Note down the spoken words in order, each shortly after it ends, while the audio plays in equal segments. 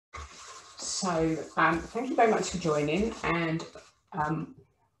Thank you very much for joining, and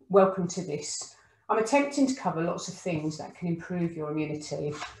welcome to this. I'm attempting to cover lots of things that can improve your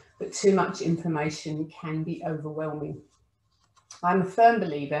immunity, but too much information can be overwhelming. I'm a firm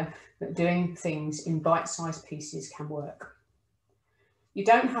believer that doing things in bite-sized pieces can work. You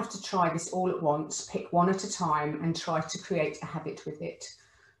don't have to try this all at once. Pick one at a time and try to create a habit with it.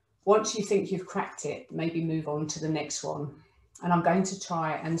 Once you think you've cracked it, maybe move on to the next one. And I'm going to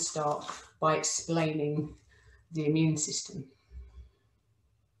try and start by explaining the immune system.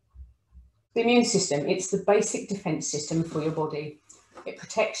 The immune system, it's the basic defense system for your body. It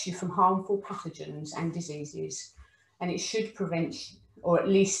protects you from harmful pathogens and diseases, and it should prevent, or at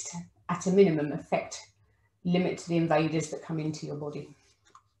least at a minimum, limit the invaders that come into your body.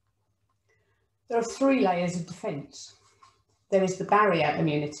 There are 3 layers of defense. There is the barrier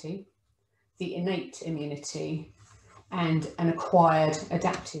immunity, the innate immunity, and an acquired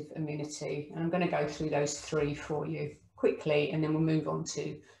adaptive immunity. And I'm going to go through those 3 for you quickly, and then we'll move on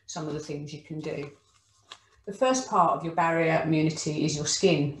to some of the things you can do. The first part of your barrier immunity is your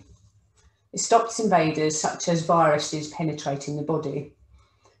skin. It stops invaders such as viruses penetrating the body.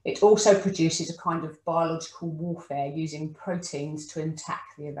 It also produces a kind of biological warfare using proteins to attack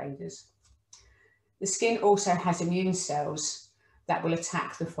the invaders. The skin also has immune cells that will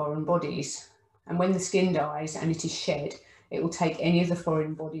attack the foreign bodies. And when the skin dies and it is shed, it will take any of the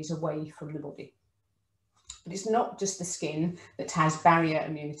foreign bodies away from the body. But it's not just the skin that has barrier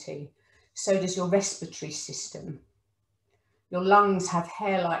immunity. So does your respiratory system. Your lungs have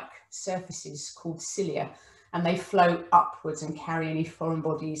hair-like surfaces called cilia, and they flow upwards and carry any foreign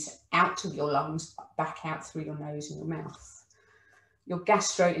bodies out of your lungs, back out through your nose and your mouth. Your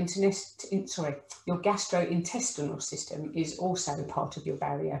gastrointestinal system is also part of your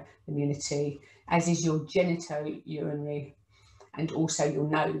barrier immunity, as is your genitourinary and also your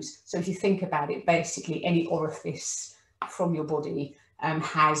nose. So if you think about it, basically any orifice from your body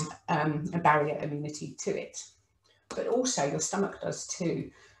has a barrier immunity to it. But also your stomach does too.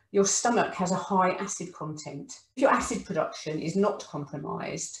 Your stomach has a high acid content. If your acid production is not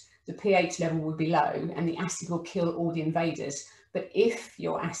compromised, the pH level will be low and the acid will kill all the invaders. But if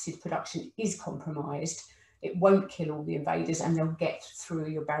your acid production is compromised, it won't kill all the invaders and they'll get through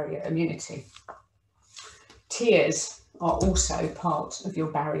your barrier immunity. Tears are also part of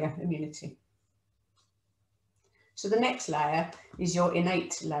your barrier immunity. So the next layer is your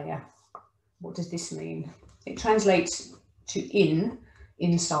innate layer. What does this mean? It translates to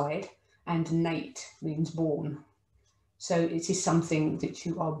inside, and innate means born. So it is something that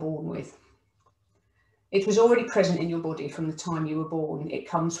you are born with. It was already present in your body from the time you were born. It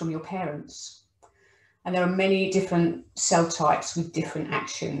comes from your parents. And there are many different cell types with different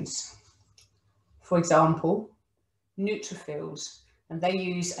actions. For example, neutrophils, and they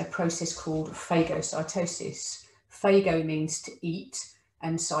use a process called phagocytosis. Phago means to eat,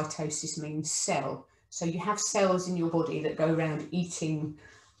 and cytosis means cell. So you have cells in your body that go around eating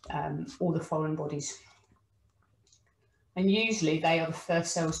all the foreign bodies. And usually they are the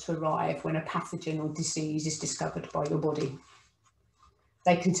first cells to arrive when a pathogen or disease is discovered by your body.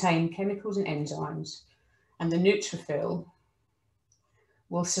 They contain chemicals and enzymes, and the neutrophil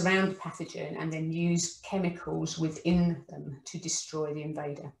will surround the pathogen and then use chemicals within them to destroy the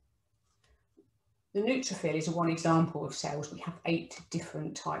invader. The neutrophil is one example of cells. We have 8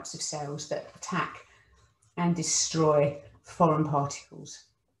 different types of cells that attack and destroy foreign particles,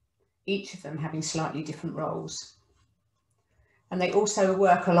 each of them having slightly different roles. And they also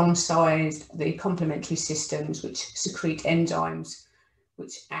work alongside the complementary systems which secrete enzymes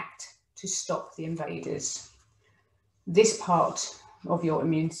which act to stop the invaders. This part of your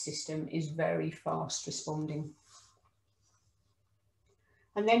immune system is very fast responding.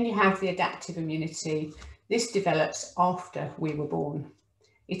 And then you have the adaptive immunity. This develops after we were born.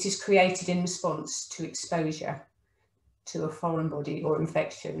 It is created in response to exposure to a foreign body or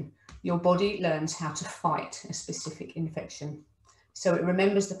infection. Your body learns how to fight a specific infection. So it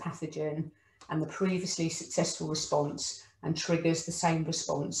remembers the pathogen and the previously successful response and triggers the same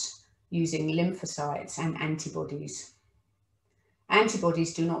response using lymphocytes and antibodies.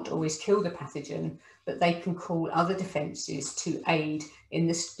 Antibodies do not always kill the pathogen, but they can call other defences to aid in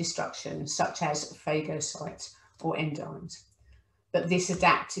this destruction, such as phagocytes or enzymes. But this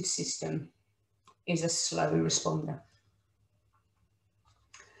adaptive system is a slow responder.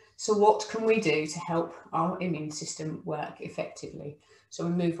 So what can we do to help our immune system work effectively? So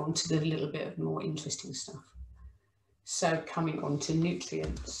we move on to the little bit of more interesting stuff. So coming on to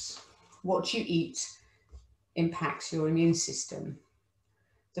nutrients. What you eat impacts your immune system.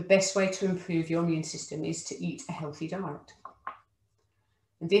 The best way to improve your immune system is to eat a healthy diet.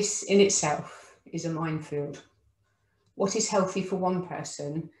 This in itself is a minefield. What is healthy for one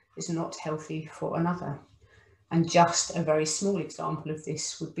person is not healthy for another. And just a very small example of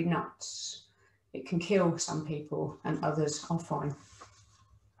this would be nuts. It can kill some people and others are fine.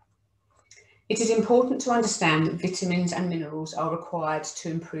 It is important to understand that vitamins and minerals are required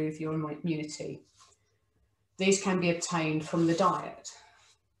to improve your immunity. These can be obtained from the diet,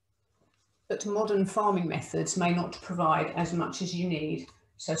 but modern farming methods may not provide as much as you need,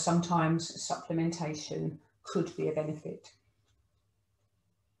 so sometimes supplementation could be a benefit.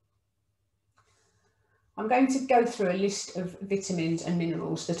 I'm going to go through a list of vitamins and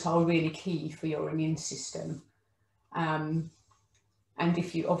minerals that are really key for your immune system. And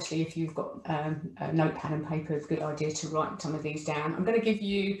if you've got a notepad and paper, it's a good idea to write some of these down. I'm going to give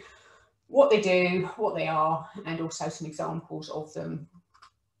you what they do, what they are, and also some examples of them.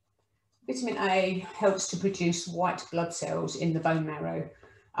 Vitamin A helps to produce white blood cells in the bone marrow.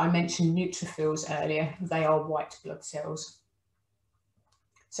 I mentioned neutrophils earlier. They are white blood cells.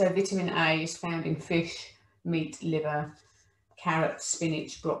 So vitamin A is found in fish, meat, liver, carrots,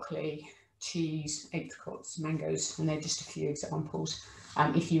 spinach, broccoli, cheese, apricots, mangoes, and they're just a few examples.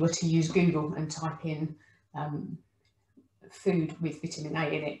 If you were to use Google and type in food with vitamin A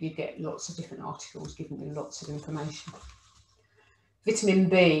in it, you get lots of different articles giving you lots of information. Vitamin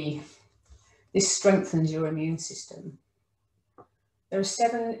B, this strengthens your immune system. There are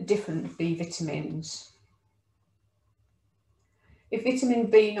 7 different B vitamins. If vitamin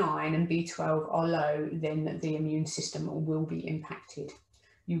B9 and B12 are low, then the immune system will be impacted.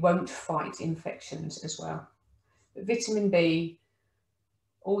 You won't fight infections as well. But vitamin B,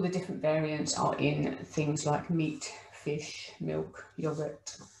 all the different variants are in things like meat, fish, milk,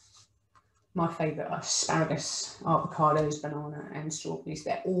 yogurt. My favourite are asparagus, avocados, banana and strawberries.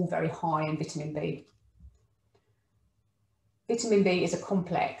 They're all very high in vitamin B. Vitamin B is a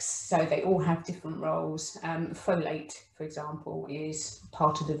complex, so they all have different roles. Folate, for example, is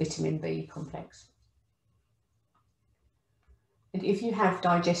part of the vitamin B complex. And if you have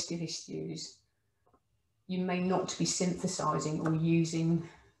digestive issues, you may not be synthesizing or using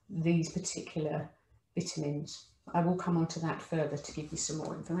these particular vitamins. I will come on to that further to give you some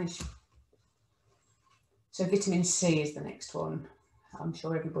more information. So vitamin C is the next one. I'm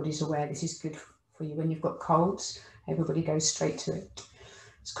sure everybody's aware this is good for you when you've got colds. Everybody goes straight to it.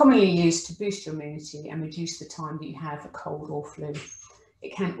 It's commonly used to boost your immunity and reduce the time that you have a cold or flu.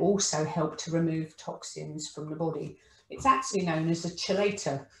 It can also help to remove toxins from the body. It's actually known as a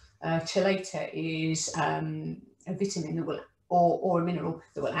chelator. Chelator is a vitamin that will, or a mineral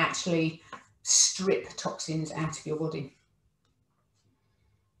that will actually strip toxins out of your body.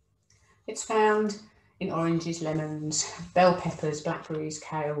 It's found in oranges, lemons, bell peppers, blackberries,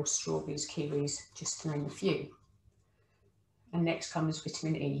 kale, strawberries, kiwis, just to name a few. And next comes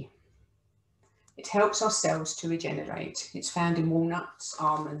vitamin E. It helps our cells to regenerate. It's found in walnuts,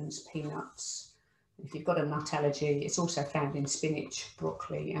 almonds, peanuts. If you've got a nut allergy, it's also found in spinach,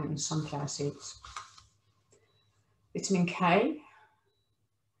 broccoli and sunflower seeds. Vitamin K.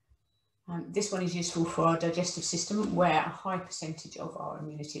 This one is useful for our digestive system, where a high percentage of our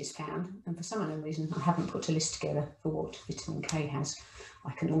immunity is found. And for some unknown reason, I haven't put a list together for what vitamin K has.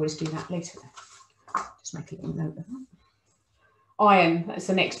 I can always do that later. Just make a little note of that. Iron, that's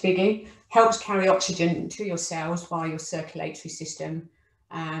the next biggie, helps carry oxygen to your cells via your circulatory system.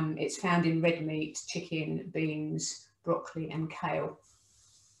 It's found in red meat, chicken, beans, broccoli and kale.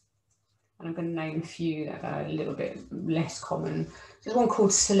 And I'm going to name a few that are a little bit less common. There's one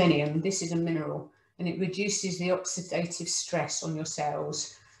called selenium. This is a mineral and it reduces the oxidative stress on your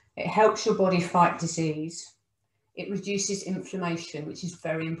cells. It helps your body fight disease. It reduces inflammation, which is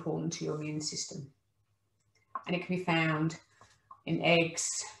very important to your immune system. And it can be found in eggs,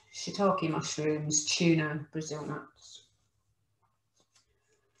 shiitake mushrooms, tuna, Brazil nuts.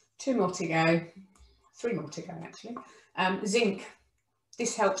 2 more to go, 3 more to go actually. Zinc,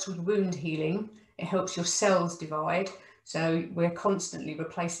 this helps with wound healing. It helps your cells divide, so we're constantly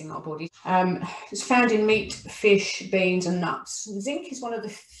replacing our body. It's found in meat, fish, beans and nuts. Zinc is one of the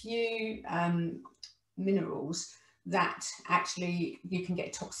few minerals that actually you can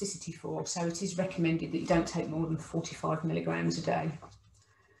get toxicity for, so it is recommended that you don't take more than 45 milligrams a day.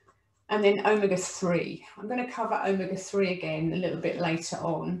 And then omega-3. I'm going to cover omega-3 again a little bit later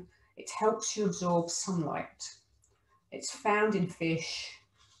on. It helps you absorb sunlight. It's found in fish,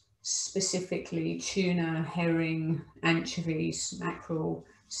 specifically tuna, herring, anchovies, mackerel,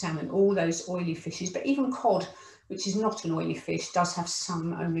 salmon, all those oily fishes, but even cod, which is not an oily fish, does have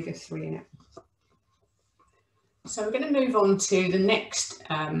some omega-3 in it. So we're going to move on to the next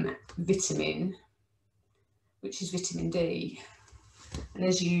vitamin, which is vitamin D. And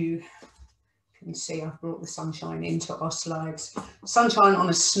as you can see, I've brought the sunshine into our slides. Sunshine on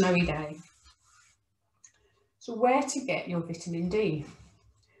a snowy day. So where to get your vitamin D?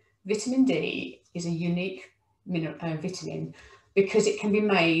 Vitamin D is a unique vitamin because it can be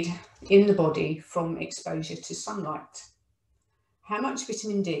made in the body from exposure to sunlight. How much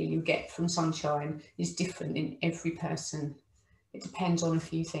vitamin D you get from sunshine is different in every person. It depends on a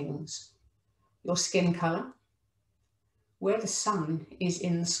few things: your skin colour, where the sun is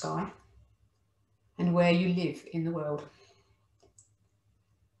in the sky, and where you live in the world.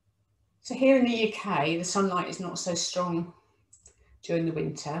 So here in the UK, the sunlight is not so strong during the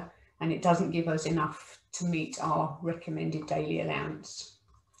winter, and it doesn't give us enough to meet our recommended daily allowance.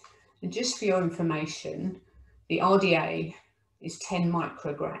 And just for your information, the RDA is 10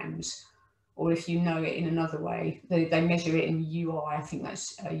 micrograms, or if you know it in another way, they measure it in UI, I think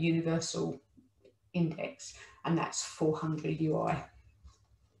that's a universal index, and that's 400 UI.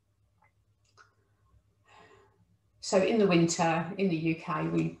 So in the winter, in the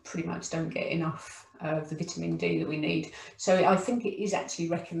UK, we pretty much don't get enough of the vitamin D that we need. So I think it is actually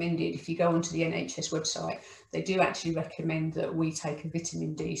recommended, if you go onto the NHS website, they do actually recommend that we take a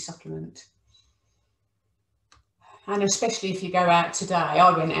vitamin D supplement. And especially if you go out today,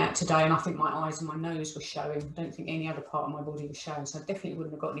 I went out today and I think my eyes and my nose were showing. I don't think any other part of my body was showing, so I definitely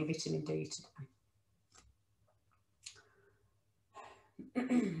wouldn't have got any vitamin D today.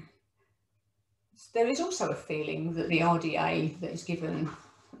 There is also a feeling that the RDA that is given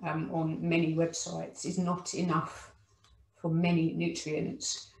on many websites is not enough for many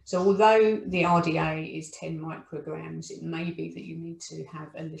nutrients. So although the RDA is 10 micrograms, it may be that you need to have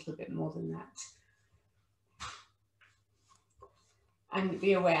a little bit more than that. And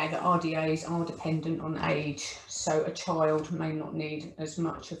be aware that RDAs are dependent on age. So a child may not need as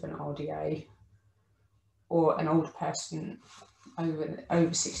much of an RDA, or an older person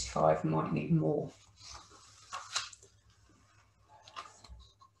over 65 might need more.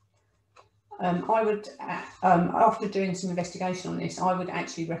 I would, after doing some investigation on this, I would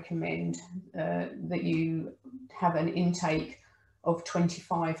actually recommend that you have an intake of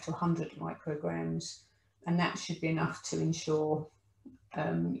 25 to 100 micrograms, and that should be enough to ensure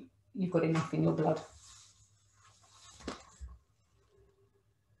you've got enough in your blood.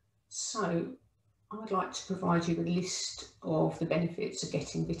 So I would like to provide you with a list of the benefits of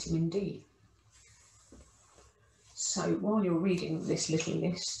getting vitamin D. So while you're reading this little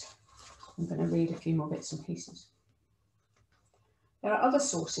list, I'm going to read a few more bits and pieces. There are other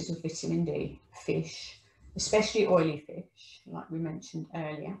sources of vitamin D: fish, especially oily fish, like we mentioned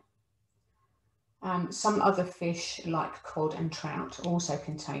earlier. Some other fish, like cod and trout, also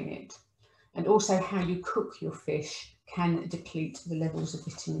contain it. And also how you cook your fish can deplete the levels of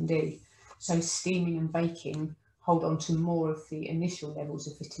vitamin D. So steaming and baking hold on to more of the initial levels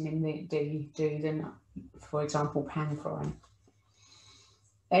of vitamin D than, for example, pan frying.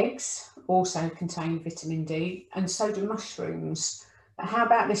 Eggs also contain vitamin D, and so do mushrooms. But how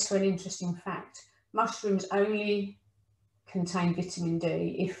about this for an interesting fact? Mushrooms only contain vitamin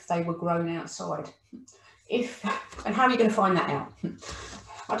D if they were grown outside. And how are you going to find that out?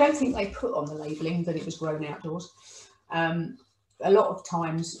 I don't think they put on the labelling that it was grown outdoors. A lot of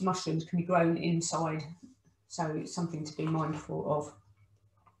times mushrooms can be grown inside, so it's something to be mindful of.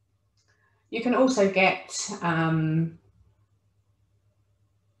 You can also get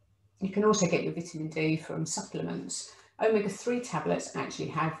your vitamin D from supplements. Omega-3 tablets actually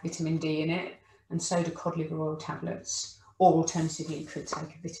have vitamin D in it, and so do cod liver oil tablets, or alternatively you could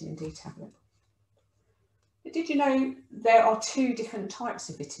take a vitamin D tablet. But did you know there are two different types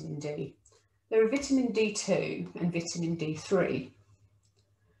of vitamin D? There are vitamin D2 and vitamin D3.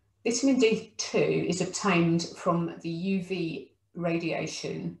 Vitamin D2 is obtained from the UV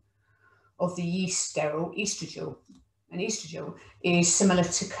radiation of the yeast sterol estradiol. And estradiol is similar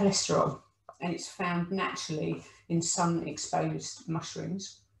to cholesterol, and it's found naturally in sun-exposed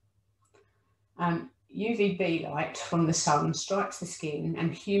mushrooms. UVB light from the sun strikes the skin,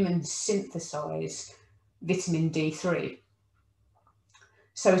 and humans synthesize vitamin D3.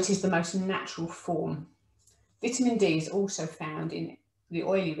 So it is the most natural form. Vitamin D is also found in the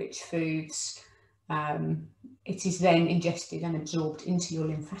oily rich foods. It is then ingested and absorbed into your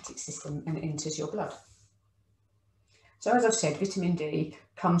lymphatic system and enters your blood. So as I've said, vitamin D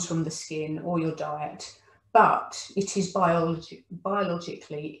comes from the skin or your diet, but it is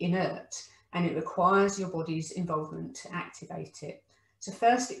biologically inert, and it requires your body's involvement to activate it. So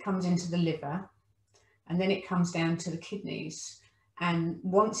first it comes into the liver, and then it comes down to the kidneys. And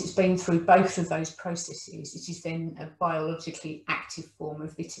once it's been through both of those processes, it is then a biologically active form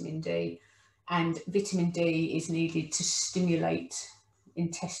of vitamin D. And vitamin D is needed to stimulate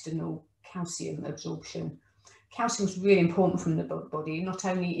intestinal calcium absorption. Calcium is really important from the body. Not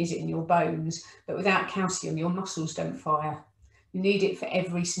only is it in your bones, but without calcium, your muscles don't fire. You need it for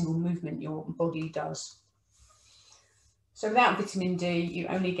every single movement your body does. So without vitamin D, you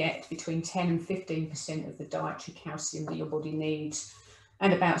only get between 10 and 15% of the dietary calcium that your body needs,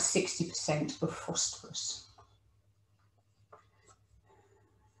 and about 60% of phosphorus.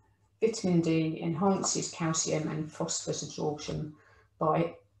 Vitamin D enhances calcium and phosphorus absorption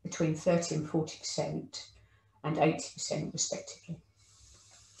by between 30 and 40% and 80% respectively.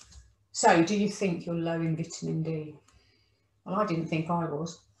 So do you think you're low in vitamin D? Well, I didn't think I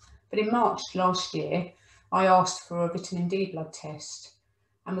was, but in March last year, I asked for a vitamin D blood test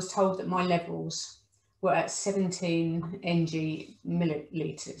and was told that my levels were at 17 ng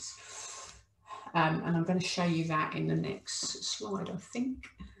millilitres. And I'm going to show you that in the next slide, I think.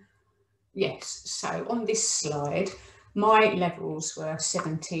 Yes, so on this slide, my levels were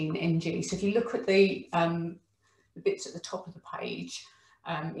 17 ng. So if you look at the bits at the top of the page,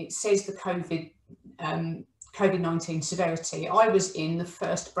 it says the COVID-19 severity. I was in the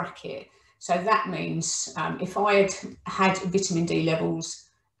first bracket. So that means if I had had vitamin D levels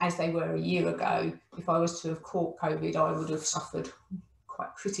as they were a year ago, if I was to have caught COVID, I would have suffered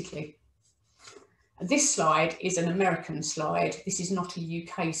quite critically. This slide is an American slide. This is not a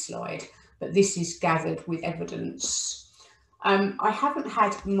UK slide, but this is gathered with evidence. I haven't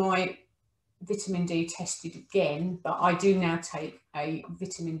had my vitamin D tested again, but I do now take a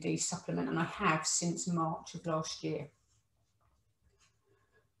vitamin D supplement, and I have since March of last year.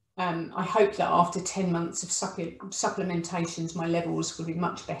 I hope that after 10 months of supplementations, my levels will be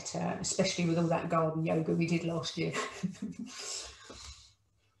much better, especially with all that garden yoga we did last year.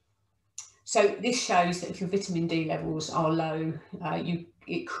 So this shows that if your vitamin D levels are low,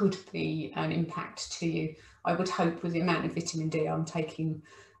 it could be an impact to you. I would hope with the amount of vitamin D I'm taking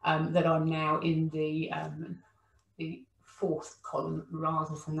that I'm now in the 4th column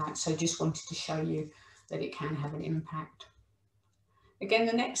rather than that. So just wanted to show you that it can have an impact. Again,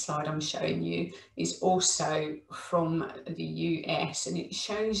 the next slide I'm showing you is also from the US, and it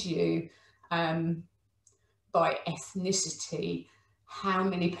shows you by ethnicity how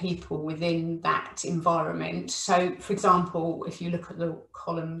many people within that environment. So, for example, if you look at the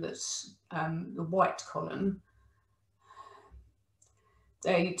column that's the white column,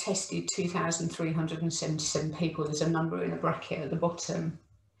 they tested 2,377 people. There's a number in a bracket at the bottom.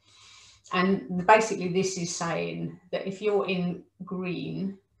 And basically this is saying that if you're in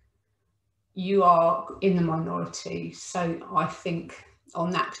green, you are in the minority. So I think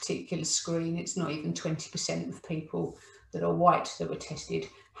on that particular screen, it's not even 20% of people that are white that were tested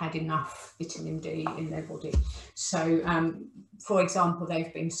had enough vitamin D in their body. So, for example,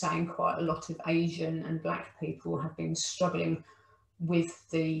 they've been saying quite a lot of Asian and Black people have been struggling with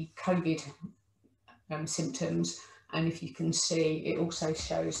the COVID symptoms. And if you can see, it also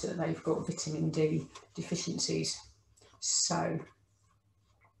shows that they've got vitamin D deficiencies. So,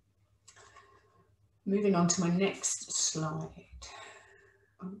 moving on to my next slide.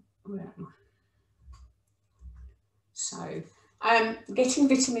 Where am I? So, getting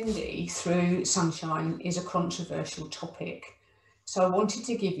vitamin D through sunshine is a controversial topic. So I wanted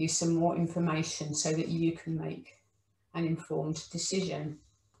to give you some more information so that you can make an informed decision.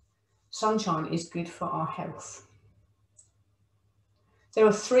 Sunshine is good for our health. There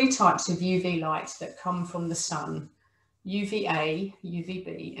are 3 types of UV light that come from the sun: UVA,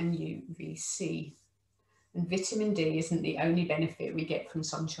 UVB and UVC. And vitamin D isn't the only benefit we get from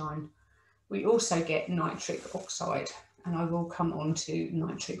sunshine. We also get nitric oxide, and I will come on to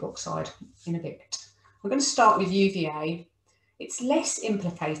nitric oxide in a bit. We're going to start with UVA. It's less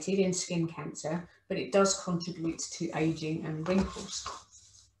implicated in skin cancer, but it does contribute to aging and wrinkles.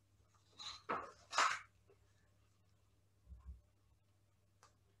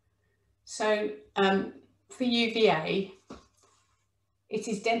 So for UVA, it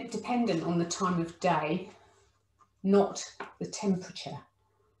is dependent on the time of day, not the temperature,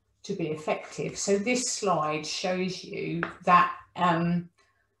 to be effective. So this slide shows you that in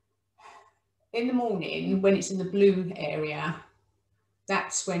the morning, when it's in the blue area,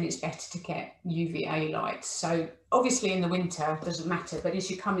 that's when it's better to get UVA light. So obviously in the winter, it doesn't matter, but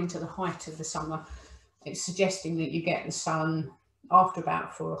as you come into the height of the summer, it's suggesting that you get the sun after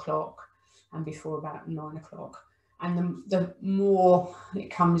about 4 o'clock and before about 9 o'clock. And the more it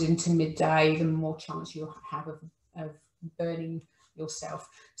comes into midday, the more chance you'll have of burning yourself.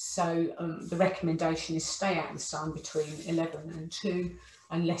 So the recommendation is stay out of the sun between 11 and 2,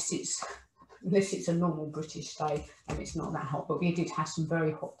 unless it's a normal British day and it's not that hot. But we did have some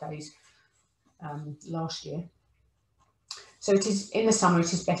very hot days last year. So it is, in the summer,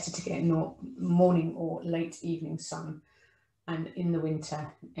 it is better to get morning or late evening sun, and in the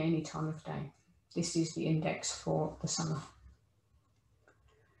winter, any time of day. This is the index for the summer.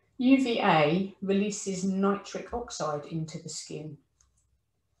 UVA releases nitric oxide into the skin.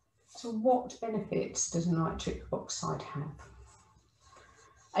 So what benefits does nitric oxide have?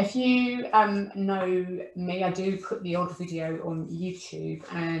 If you know me, I do put the odd video on YouTube,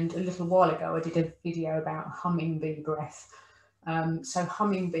 and a little while ago I did a video about hummingbee breath. So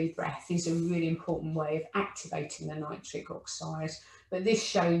hummingbee breath is a really important way of activating the nitric oxide, but this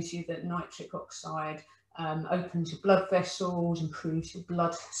shows you that nitric oxide opens your blood vessels, improves your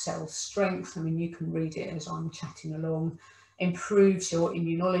blood cell strength. I mean, you can read it as I'm chatting along. Improves your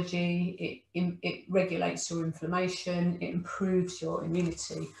immunology, it regulates your inflammation, it improves your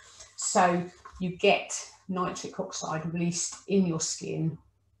immunity. So you get nitric oxide released in your skin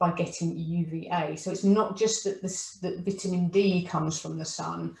by getting UVA. So it's not just that that vitamin D comes from the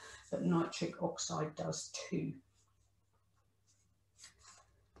sun, but nitric oxide does too.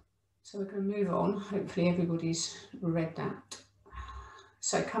 So we're going to move on. Hopefully everybody's read that.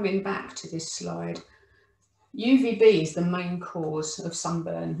 So coming back to this slide, UVB is the main cause of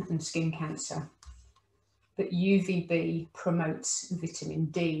sunburn and skin cancer, but UVB promotes vitamin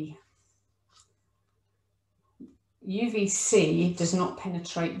D. UVC does not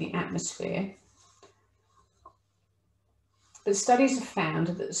penetrate the atmosphere, but studies have found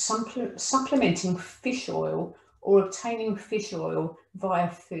that supplementing fish oil or obtaining fish oil via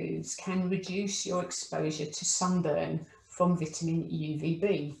foods can reduce your exposure to sunburn from vitamin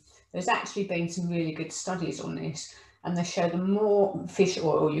UVB. There's actually been some really good studies on this, and they show the more fish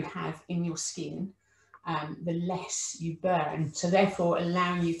oil you have in your skin, the less you burn, so therefore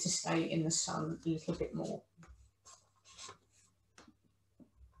allowing you to stay in the sun a little bit more.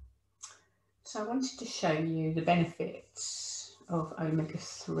 So I wanted to show you the benefits of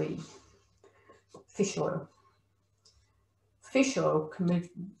omega-3 fish oil. Fish oil can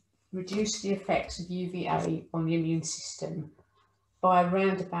reduce the effects of UVA on the immune system by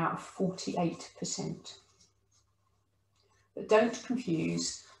around about 48%. But don't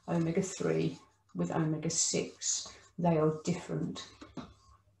confuse omega-3 with omega-6. They are different.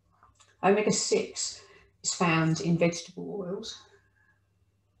 Omega-6 is found in vegetable oils.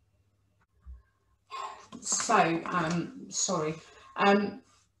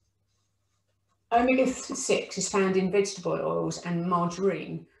 Omega-6 is found in vegetable oils and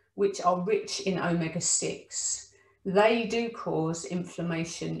margarine, which are rich in omega-6. They do cause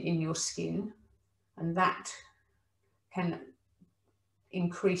inflammation in your skin, and that can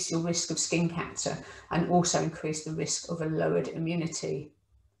increase your risk of skin cancer and also increase the risk of a lowered immunity.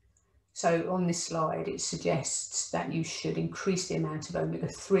 So on this slide, it suggests that you should increase the amount of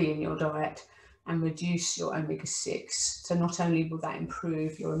omega-3 in your diet and reduce your omega-6. So not only will that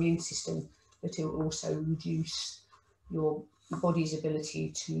improve your immune system, but it will also reduce your body's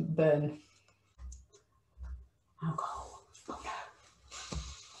ability to burn alcohol. Oh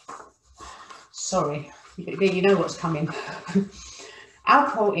no. Sorry, you know what's coming.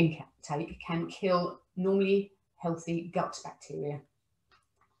 Alcohol intake can kill normally healthy gut bacteria.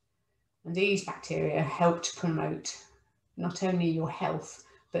 And these bacteria help to promote not only your health,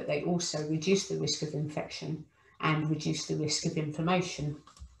 but they also reduce the risk of infection and reduce the risk of inflammation.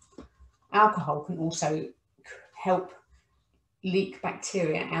 Alcohol can also help leak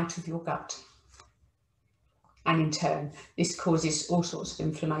bacteria out of your gut. And in turn, this causes all sorts of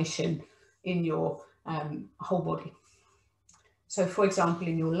inflammation in your whole body. So for example,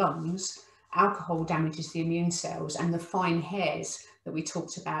 in your lungs, alcohol damages the immune cells and the fine hairs that we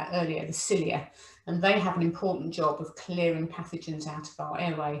talked about earlier, the cilia, and they have an important job of clearing pathogens out of our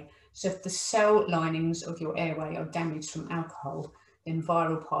airway. So if the cell linings of your airway are damaged from alcohol, then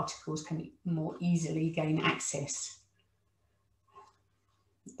viral particles can more easily gain access.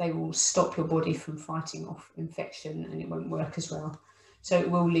 They will stop your body from fighting off infection, and it won't work as well. So it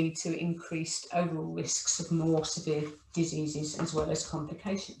will lead to increased overall risks of more severe diseases as well as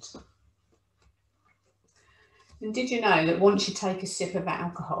complications. And did you know that once you take a sip of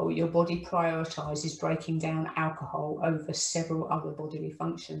alcohol, your body prioritises breaking down alcohol over several other bodily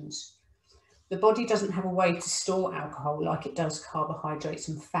functions? The body doesn't have a way to store alcohol like it does carbohydrates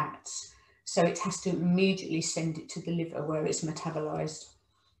and fats, so it has to immediately send it to the liver where it's metabolised.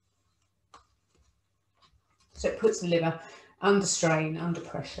 So it puts the liver under strain, under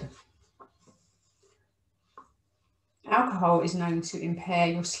pressure. Alcohol is known to impair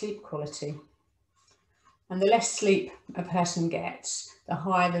your sleep quality. And the less sleep a person gets, the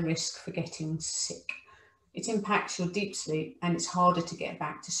higher the risk for getting sick. It impacts your deep sleep, and it's harder to get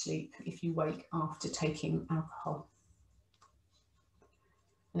back to sleep if you wake after taking alcohol.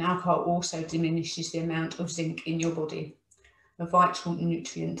 And alcohol also diminishes the amount of zinc in your body, a vital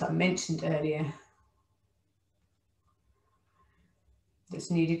nutrient I mentioned earlier that's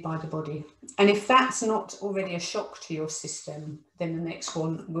needed by the body. And if that's not already a shock to your system, then the next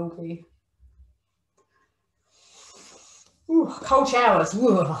one will be. Ooh, cold showers.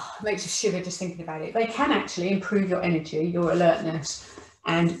 Ooh, makes you shiver just thinking about it. They can actually improve your energy, your alertness,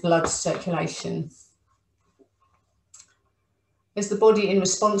 and blood circulation. As the body, in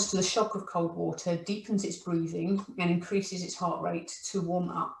response to the shock of cold water, deepens its breathing and increases its heart rate to warm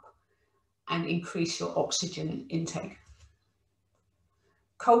up and increase your oxygen intake.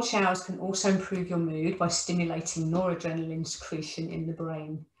 Cold showers can also improve your mood by stimulating noradrenaline secretion in the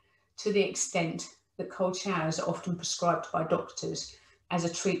brain, to the extent that cold showers are often prescribed by doctors as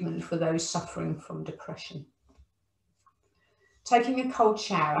a treatment for those suffering from depression. Taking a cold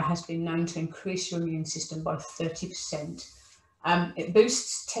shower has been known to increase your immune system by 30%. It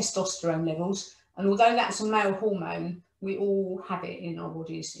boosts testosterone levels, and although that's a male hormone, we all have it in our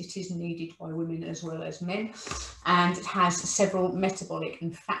bodies. It is needed by women as well as men, and it has several metabolic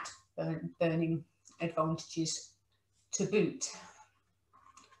and fat burning advantages to boot.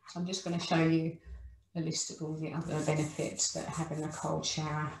 So I'm just going to show you a list of all the other benefits that having a cold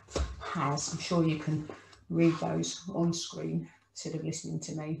shower has. I'm sure you can read those on screen instead of listening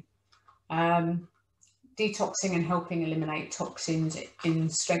to me. Detoxing and helping eliminate toxins in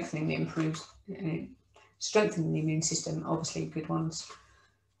strengthening the immune system, obviously good ones.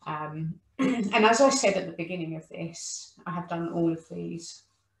 And as I said at the beginning of this, I have done all of these,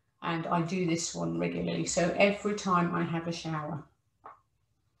 and I do this one regularly. So every time I have a shower,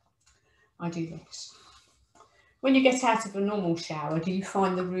 I do this. When you get out of a normal shower, do you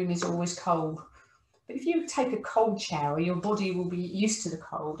find the room is always cold? But if you take a cold shower, your body will be used to the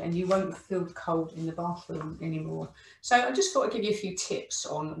cold and you won't feel cold in the bathroom anymore. So I just thought I'd give you a few tips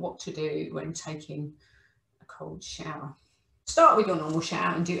on what to do when taking a cold shower. Start with your normal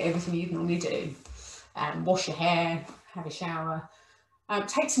shower and do everything you normally do. Wash your hair, have a shower.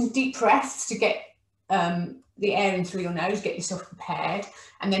 Take some deep breaths to get the air in through your nose, get yourself prepared,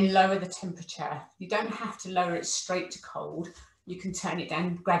 and then lower the temperature. You don't have to lower it straight to cold. You can turn it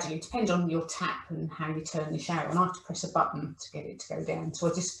down gradually. It depends on your tap and how you turn the shower. And I have to press a button to get it to go down. So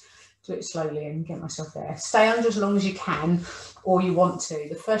I just do it slowly and get myself there. Stay under as long as you can, or you want to.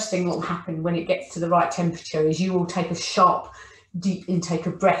 The first thing that will happen when it gets to the right temperature is you will take a sharp, deep intake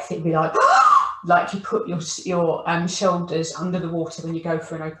of breath. It'll be like you put your shoulders under the water when you go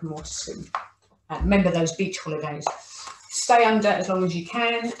for an open water swim. Remember those beach holidays. Stay under as long as you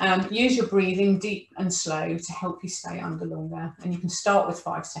can. Use your breathing deep and slow to help you stay under longer. And you can start with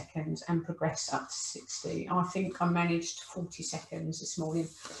 5 seconds and progress up to 60. I think I managed 40 seconds this morning.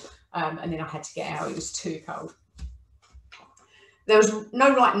 And then I had to get out. It was too cold. There was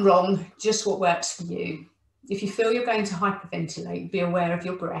no right and wrong, just what works for you. If you feel you're going to hyperventilate, be aware of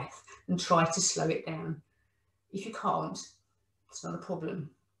your breath and try to slow it down. If you can't, it's not a problem.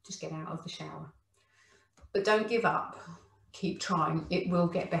 Just get out of the shower. But don't give up. Keep trying. It will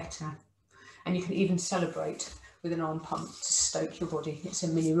get better. And you can even celebrate with an arm pump to stoke your body. It's a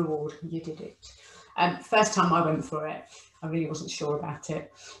mini reward. You did it. First time I went for it, I really wasn't sure about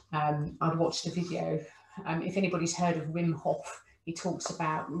it. I'd watched a video. If anybody's heard of Wim Hof, he talks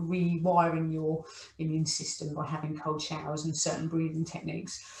about rewiring your immune system by having cold showers and certain breathing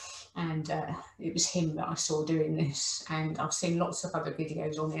techniques. And it was him that I saw doing this, and I've seen lots of other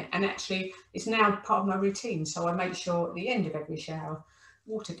videos on it, and actually it's now part of my routine. So I make sure at the end of every shower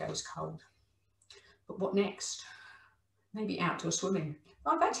water goes cold. But what next? Maybe outdoor swimming.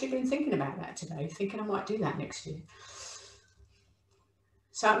 I've actually been thinking about that today, thinking I might do that next year.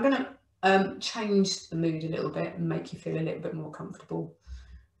 So I'm going to change the mood a little bit and make you feel a little bit more comfortable,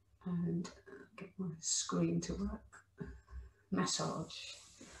 and get my screen to work. Massage.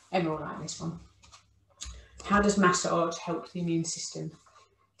 Everyone like this one. How does massage help the immune system?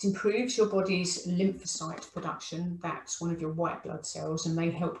 It improves your body's lymphocyte production. That's one of your white blood cells, and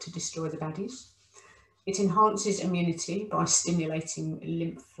they help to destroy the baddies. It enhances immunity by stimulating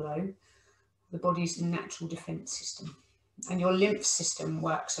lymph flow, the body's natural defense system. And your lymph system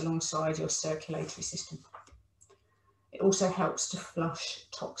works alongside your circulatory system. It also helps to flush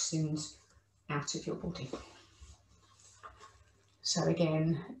toxins out of your body. So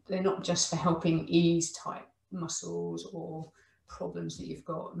again, they're not just for helping ease tight muscles or problems that you've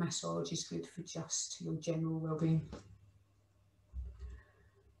got. Massage is good for just your general well-being.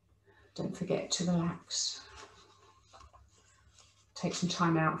 Don't forget to relax. Take some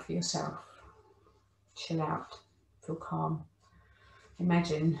time out for yourself. Chill out. Feel calm.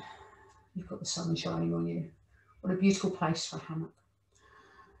 Imagine you've got the sun shining on you. What a beautiful place for a hammock.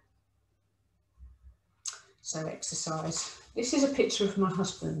 So exercise. This is a picture of my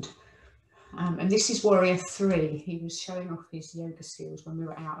husband. And this is Warrior 3. He was showing off his yoga skills when we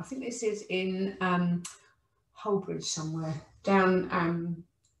were out. I think this is in Holbridge somewhere, down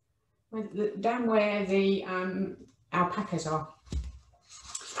where the alpacas are.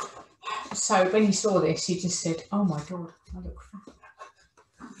 So when he saw this, he just said, "Oh my God, I look fat."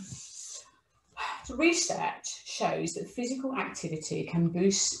 So research shows that physical activity can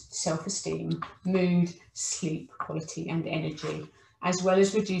boost self-esteem, mood, sleep quality and energy, as well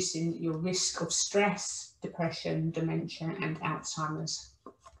as reducing your risk of stress, depression, dementia and Alzheimer's.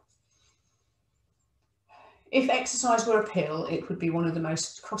 If exercise were a pill, it would be one of the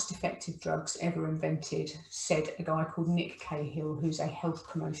most cost-effective drugs ever invented, said a guy called Nick Cahill, who's a health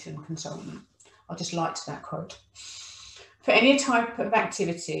promotion consultant. I just liked that quote. For any type of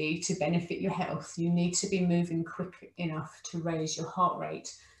activity to benefit your health, you need to be moving quick enough to raise your heart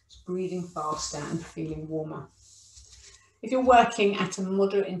rate, breathing faster and feeling warmer. If you're working at a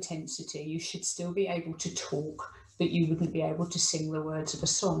moderate intensity, you should still be able to talk, but you wouldn't be able to sing the words of a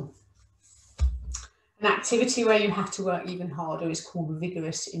song. An activity where you have to work even harder is called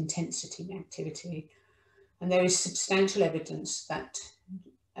vigorous intensity activity. And there is substantial evidence that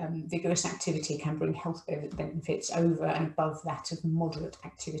vigorous activity can bring health benefits over and above that of moderate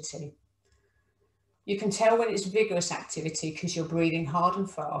activity. You can tell when it's vigorous activity because you're breathing hard and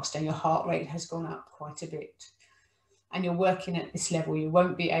fast and your heart rate has gone up quite a bit. And you're working at this level, you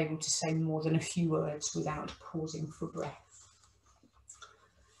won't be able to say more than a few words without pausing for breath.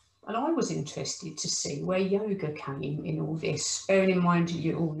 And I was interested to see where yoga came in all this, bearing in mind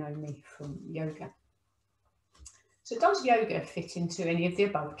you all know me from yoga. So does yoga fit into any of the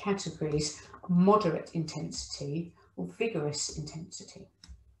above categories, moderate intensity or vigorous intensity?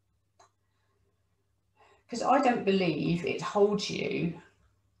 Because I don't believe it holds you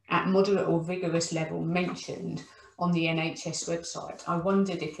at moderate or vigorous level mentioned on the NHS website. I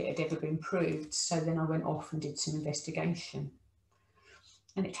wondered if it had ever been proved, so then I went off and did some investigation.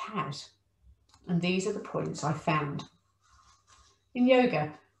 And it has. And these are the points I found. In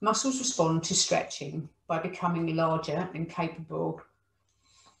yoga, muscles respond to stretching by becoming larger and capable,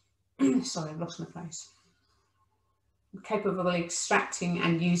 sorry, I've lost my place, capable of extracting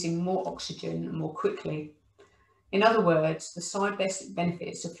and using more oxygen more quickly. In other words, the side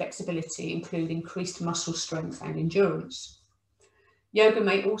benefits of flexibility include increased muscle strength and endurance. Yoga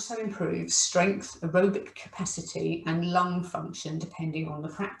may also improve strength, aerobic capacity and lung function depending on the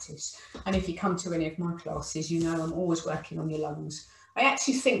practice. And if you come to any of my classes, you know I'm always working on your lungs. I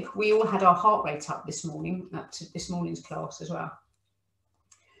actually think we all had our heart rate up this morning, at this morning's class as well.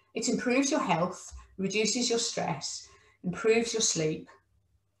 It improves your health, reduces your stress, improves your sleep.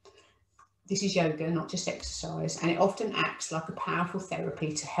 This is yoga, not just exercise, and it often acts like a powerful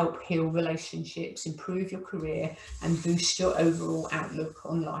therapy to help heal relationships, improve your career, and boost your overall outlook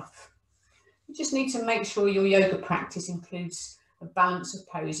on life. You just need to make sure your yoga practice includes a balance of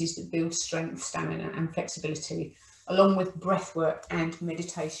poses that build strength, stamina, and flexibility, along with breath work and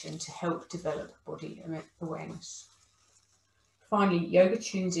meditation to help develop body awareness. Finally, yoga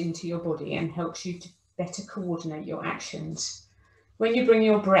tunes into your body and helps you to better coordinate your actions. When you bring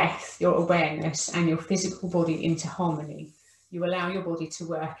your breath, your awareness, and your physical body into harmony, you allow your body to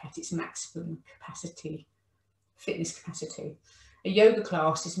work at its maximum capacity, fitness capacity. A yoga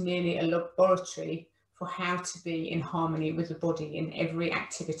class is merely a laboratory for how to be in harmony with the body in every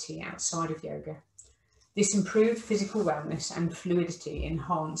activity outside of yoga. This improved physical wellness and fluidity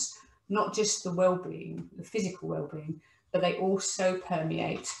enhance not just the well-being, the physical well-being, but they also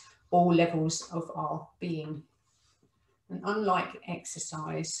permeate all levels of our being. And unlike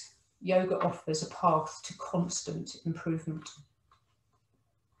exercise, yoga offers a path to constant improvement.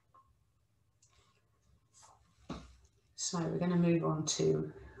 So we're going to move on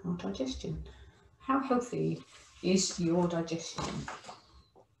to our digestion. How healthy is your digestion?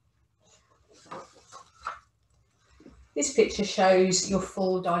 This picture shows your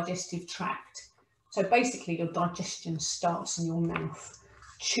full digestive tract. So basically your digestion starts in your mouth,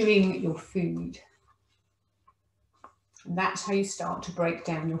 chewing your food. And that's how you start to break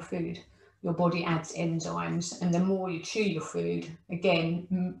down your food. Your body adds enzymes, and the more you chew your food,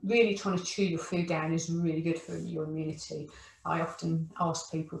 again, really trying to chew your food down is really good for your immunity. I often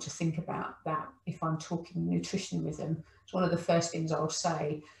ask people to think about that if I'm talking nutrition with them. It's one of the first things I'll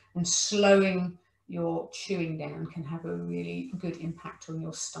say. And slowing your chewing down can have a really good impact on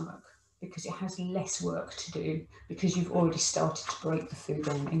your stomach because it has less work to do because you've already started to break the food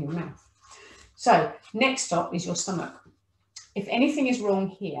down in your mouth. So next stop is your stomach. If anything is wrong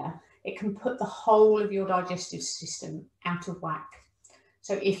here, it can put the whole of your digestive system out of whack.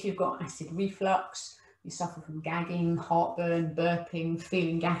 So if you've got acid reflux, you suffer from gagging, heartburn, burping,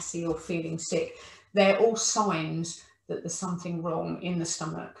 feeling gassy or feeling sick, they're all signs that there's something wrong in the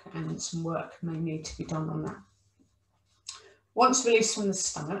stomach and some work may need to be done on that. Once released from the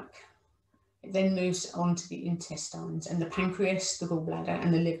stomach, it then moves on to the intestines, and the pancreas, the gallbladder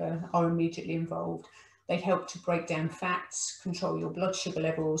and the liver are immediately involved. They help to break down fats, control your blood sugar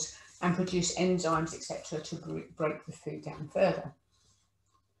levels and produce enzymes, etc., to break the food down further.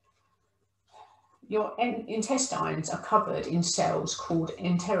 Your intestines are covered in cells called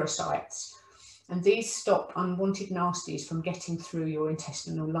enterocytes, and these stop unwanted nasties from getting through your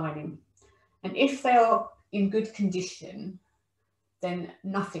intestinal lining. And if they are in good condition, then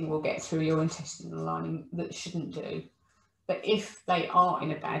nothing will get through your intestinal lining that shouldn't do. But if they are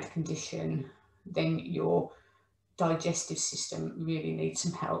in a bad condition, then your digestive system really needs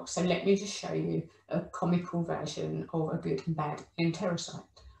some help. So let me just show you a comical version of a good and bad enterocyte.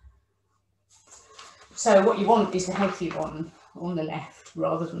 So what you want is the healthy one on the left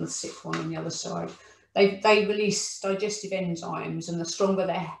rather than the sick one on the other side. They release digestive enzymes, and the stronger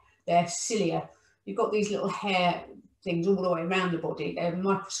their cilia. You've got these little hair things all the way around the body. They're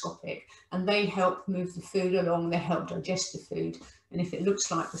microscopic and they help move the food along, they help digest the food. And if it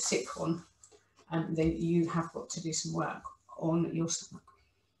looks like the sick one, then you have got to do some work on your stomach.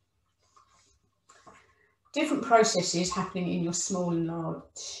 Different processes happening in your small and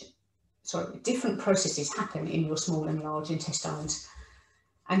large, different processes happen in your small and large intestines,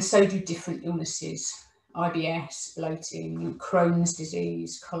 and so do different illnesses: IBS, bloating, Crohn's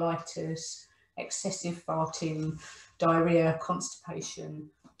disease, colitis, excessive farting, diarrhea, constipation,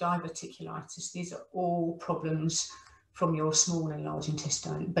 diverticulitis. These are all problems from your small and large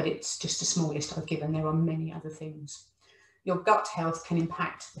intestine, but it's just a small list I've given. There are many other things. Your gut health can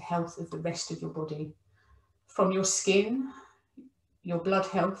impact the health of the rest of your body. From your skin, your blood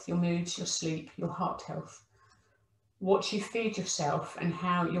health, your moods, your sleep, your heart health. What you feed yourself and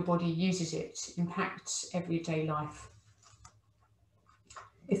how your body uses it impacts everyday life.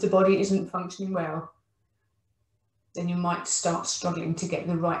 If the body isn't functioning well, then you might start struggling to get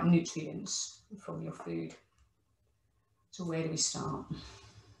the right nutrients from your food. So where do we start?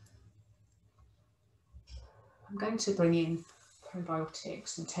 I'm going to bring in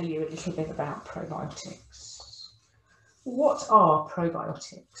probiotics and tell you a little bit about probiotics. What are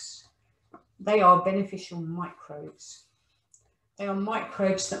probiotics? They are beneficial microbes. They are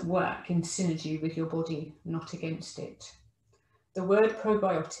microbes that work in synergy with your body, not against it. The word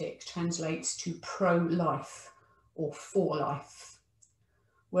probiotic translates to pro-life or for life,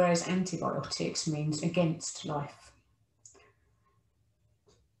 whereas antibiotics means against life.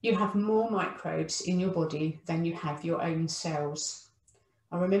 You have more microbes in your body than you have your own cells.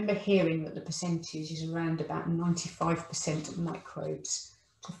 I remember hearing that the percentage is around about 95% microbes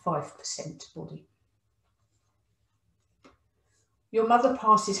to 5% body. Your mother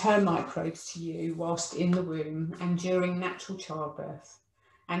passes her microbes to you whilst in the womb and during natural childbirth,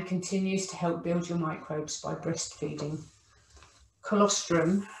 and continues to help build your microbes by breastfeeding.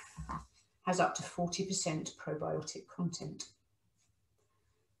 Colostrum has up to 40% probiotic content.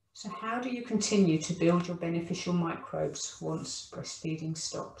 So how do you continue to build your beneficial microbes once breastfeeding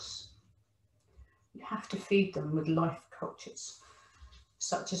stops? You have to feed them with life cultures,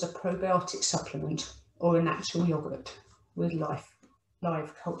 such as a probiotic supplement or a natural yogurt with live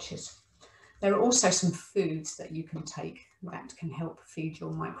cultures. There are also some foods that you can take that can help feed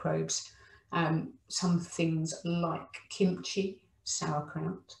your microbes. Some things like kimchi,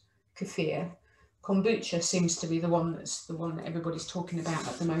 sauerkraut, kefir. Kombucha seems to be the one that everybody's talking about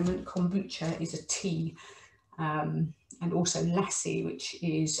at the moment. Kombucha is a tea, and also lassi, which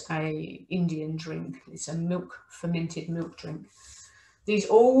is a Indian drink. It's a fermented milk drink. These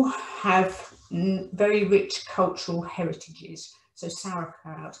all have very rich cultural heritages. So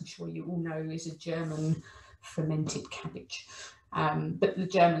sauerkraut, I'm sure you all know, is a German fermented cabbage, but the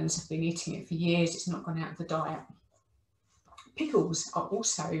Germans have been eating it for years. It's not gone out of the diet. Pickles are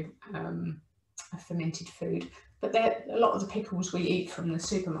also a fermented food, but a lot of the pickles we eat from the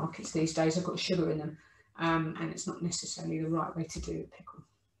supermarkets these days have got sugar in them, and it's not necessarily the right way to do a pickle.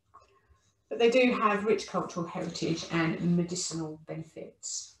 But they do have rich cultural heritage and medicinal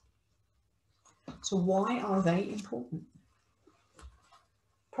benefits. So why are they important?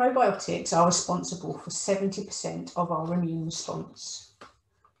 Probiotics are responsible for 70% of our immune response.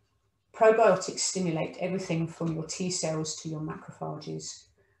 Probiotics stimulate everything from your T cells to your macrophages,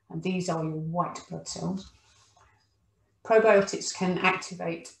 and these are your white blood cells. Probiotics can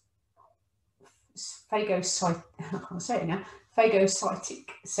activate phagocytic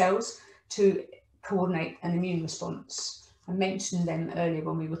cells to coordinate an immune response. I mentioned them earlier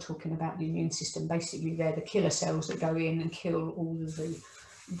when we were talking about the immune system. Basically, they're the killer cells that go in and kill all of the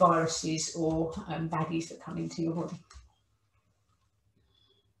viruses or baddies that come into your body.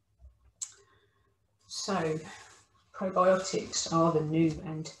 So, probiotics are the new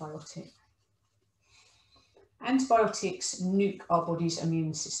antibiotic. Antibiotics nuke our body's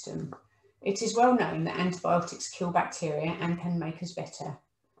immune system. It is well known that antibiotics kill bacteria and can make us better,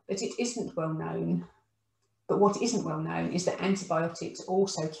 but what isn't well known is that antibiotics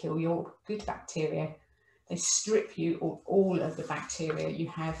also kill your good bacteria. They strip you of all of the bacteria you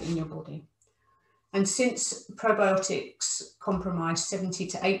have in your body. And since probiotics compromise 70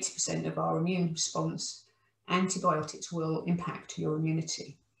 to 80% of our immune response, antibiotics will impact your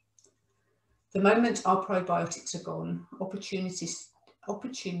immunity. The moment our probiotics are gone,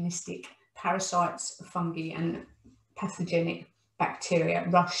 opportunistic parasites, fungi, and pathogenic bacteria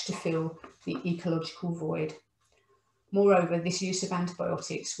rush to fill the ecological void. Moreover, this use of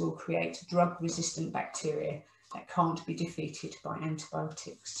antibiotics will create drug-resistant bacteria that can't be defeated by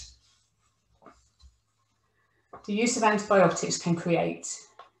antibiotics. The use of antibiotics can create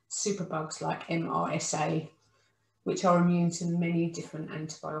superbugs like MRSA, which are immune to many different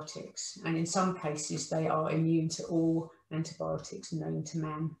antibiotics, and in some cases they are immune to all antibiotics known to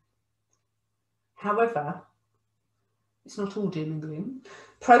man. However, it's not all doom and gloom.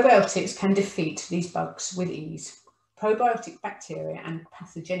 Probiotics can defeat these bugs with ease. Probiotic bacteria and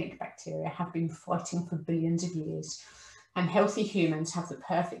pathogenic bacteria have been fighting for billions of years, and healthy humans have the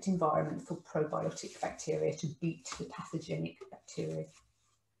perfect environment for probiotic bacteria to beat the pathogenic bacteria.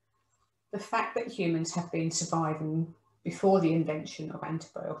 The fact that humans have been surviving before the invention of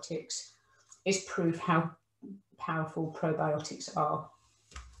antibiotics is proof how powerful probiotics are.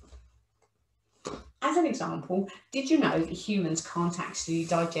 As an example, did you know that humans can't actually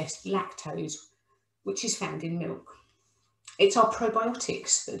digest lactose, which is found in milk? It's our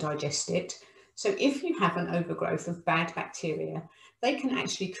probiotics that digest it. So if you have an overgrowth of bad bacteria, they can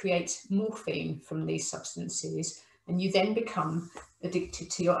actually create morphine from these substances, and you then become addicted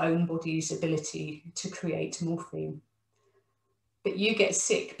to your own body's ability to create morphine. But you get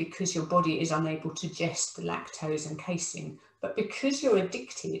sick because your body is unable to digest the lactose and casein. But because you're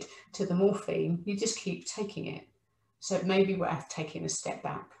addicted to the morphine, you just keep taking it. So it may be worth taking a step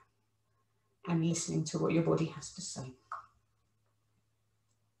back and listening to what your body has to say.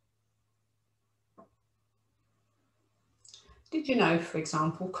 Did you know, for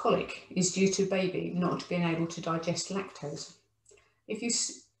example, colic is due to baby not being able to digest lactose? If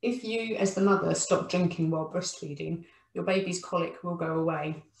you, as the mother, stop drinking while breastfeeding, your baby's colic will go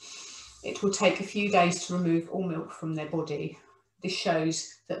away. It will take a few days to remove all milk from their body. This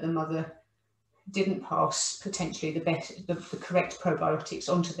shows that the mother didn't pass potentially the correct probiotics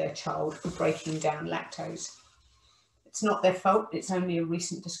onto their child for breaking down lactose. It's not their fault, it's only a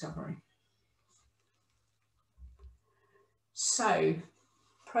recent discovery. So,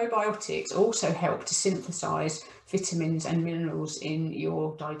 probiotics also help to synthesize vitamins and minerals in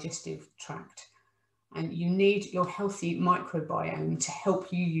your digestive tract. And you need your healthy microbiome to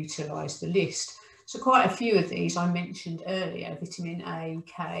help you utilize the list. So quite a few of these I mentioned earlier: vitamin A,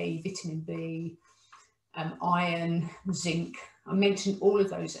 K, vitamin B, iron, zinc. I mentioned all of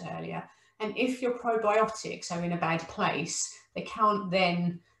those earlier. And if your probiotics are in a bad place, they can't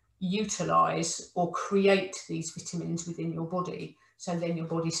then utilize or create these vitamins within your body. So then your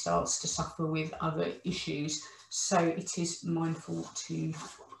body starts to suffer with other issues. So it is mindful to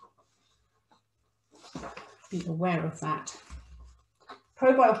be aware of that.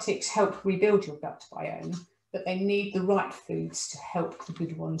 Probiotics help rebuild your gut biome, but they need the right foods to help the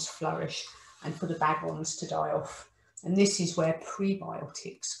good ones flourish and for the bad ones to die off. And this is where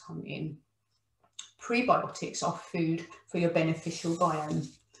prebiotics come in. Prebiotics are food for your beneficial biome.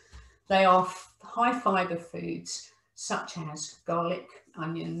 They are high fibre foods such as garlic,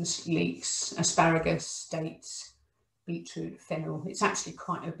 onions, leeks, asparagus, dates, beetroot, fennel. It's actually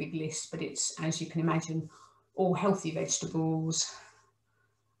quite a big list, but it's, as you can imagine, all healthy vegetables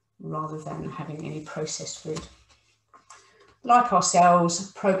rather than having any processed food. Like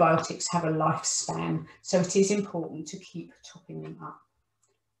ourselves, probiotics have a lifespan, so it is important to keep topping them up.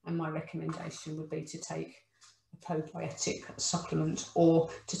 And my recommendation would be to take a probiotic supplement or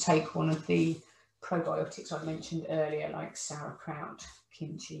to take one of the probiotics I mentioned earlier, like sauerkraut,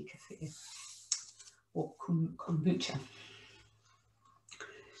 kimchi, kefir, or kombucha.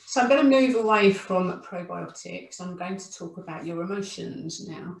 So I'm going to move away from probiotics. I'm going to talk about your emotions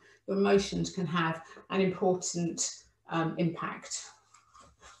now. Your emotions can have an important impact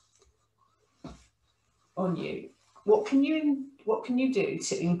on you. What can you do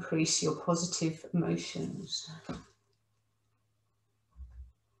to increase your positive emotions?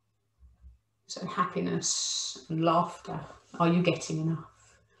 So happiness and laughter, are you getting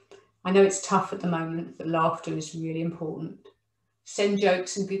enough? I know it's tough at the moment, but laughter is really important. Send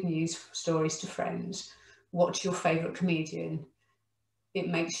jokes and good news stories to friends. Watch your favourite comedian. It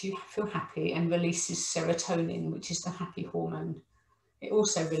makes you feel happy and releases serotonin, which is the happy hormone. It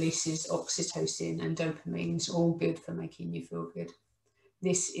also releases oxytocin and dopamines, all good for making you feel good.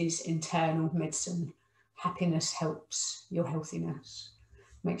 This is internal medicine. Happiness helps your healthiness.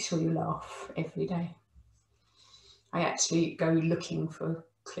 Make sure you laugh every day. I actually go looking for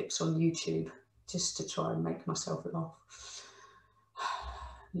clips on YouTube just to try and make myself laugh.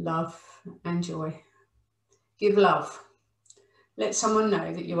 Love and joy. Give love. Let someone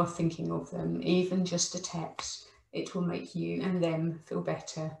know that you are thinking of them, even just a text. It will make you and them feel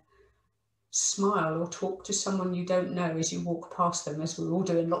better. Smile or talk to someone you don't know as you walk past them, as we're all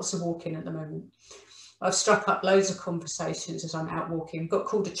doing lots of walking at the moment. I've struck up loads of conversations as I'm out walking. Got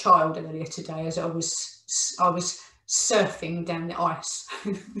called a child earlier today as I was surfing down the ice.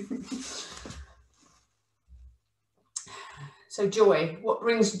 So joy, what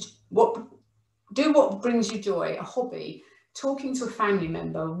brings you joy? A hobby, talking to a family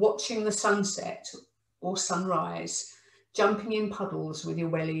member, watching the sunset or sunrise, jumping in puddles with your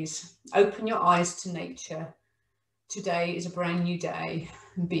wellies. Open your eyes to nature. Today is a brand new day.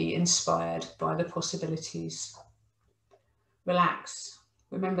 Be inspired by the possibilities. Relax.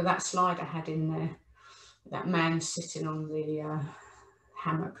 Remember that slide I had in there? That man sitting on the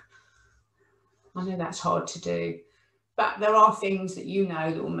hammock. I know that's hard to do, but there are things that you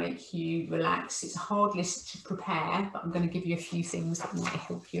know that will make you relax. It's a hard list to prepare, but I'm going to give you a few things that might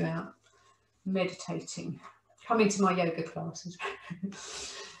help you out. Meditating. Come into my yoga classes.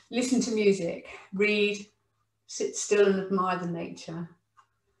 Listen to music. Read. Sit still and admire the nature.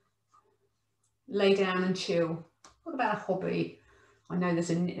 Lay down and chill. What about a hobby? I know there's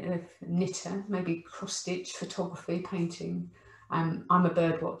a knitter, maybe cross stitch, photography, painting. I'm a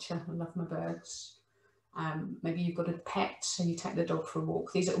bird watcher. I love my birds. Maybe you've got a pet, so you take the dog for a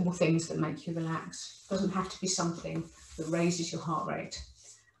walk. These are all things that make you relax. It doesn't have to be something that raises your heart rate.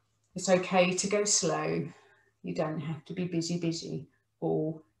 It's okay to go slow. You don't have to be busy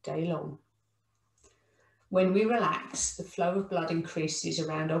all day long. When we relax, the flow of blood increases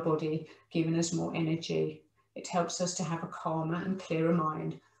around our body, giving us more energy. It helps us to have a calmer and clearer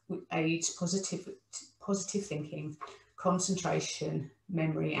mind, which aids positive thinking, concentration,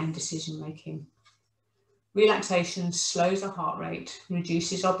 memory, and decision making. Relaxation slows our heart rate,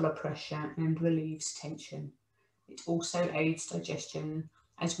 reduces our blood pressure, and relieves tension. It also aids digestion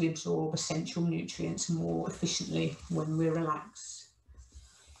as we absorb essential nutrients more efficiently when we relax.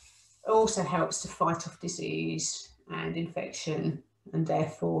 It also helps to fight off disease and infection, and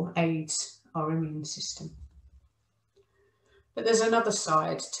therefore aids our immune system. But there's another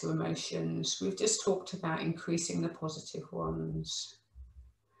side to emotions. We've just talked about increasing the positive ones.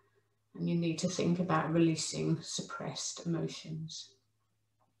 And you need to think about releasing suppressed emotions.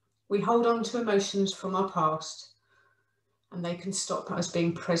 We hold on to emotions from our past, and they can stop us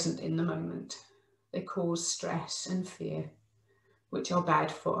being present in the moment. They cause stress and fear, which are bad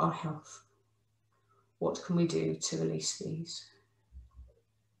for our health. What can we do to release these?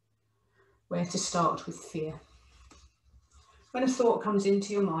 Where to start with fear? When a thought comes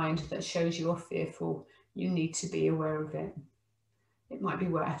into your mind that shows you are fearful, you need to be aware of it. It might be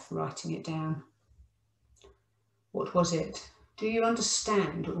worth writing it down. What was it? Do you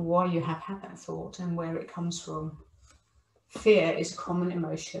understand why you have had that thought and where it comes from? Fear is a common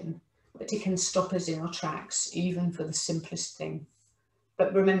emotion, but it can stop us in our tracks, even for the simplest thing.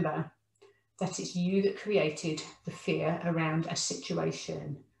 But remember that it's you that created the fear around a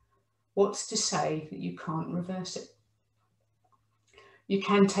situation. What's to say that you can't reverse it? You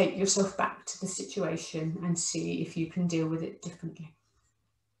can take yourself back to the situation and see if you can deal with it differently.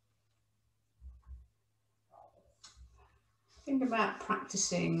 Think about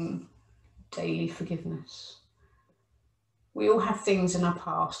practicing daily forgiveness. We all have things in our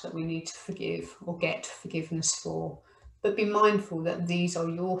past that we need to forgive or get forgiveness for, but be mindful that these are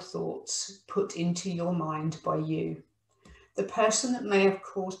your thoughts put into your mind by you. The person that may have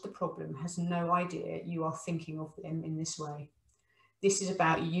caused the problem has no idea you are thinking of them in this way. This is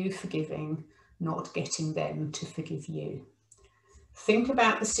about you forgiving, not getting them to forgive you. Think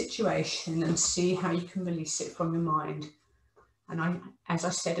about the situation and see how you can release it from your mind. And as I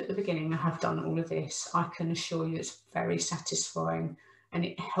said at the beginning, I have done all of this. I can assure you it's very satisfying, and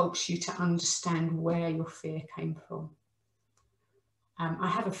it helps you to understand where your fear came from. I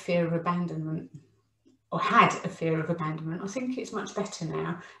have a fear of abandonment, or had a fear of abandonment. I think it's much better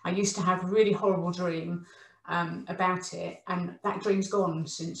now. I used to have a really horrible dream about it, and that dream's gone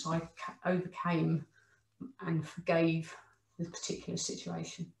since I overcame and forgave the particular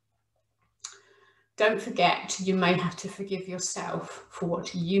situation. Don't forget, you may have to forgive yourself for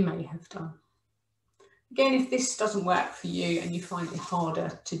what you may have done. Again, if this doesn't work for you and you find it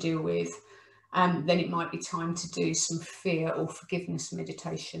harder to deal with, then it might be time to do some fear or forgiveness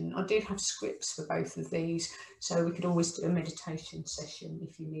meditation. I do have scripts for both of these, so we could always do a meditation session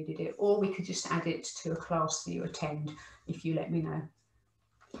if you needed it, or we could just add it to a class that you attend if you let me know.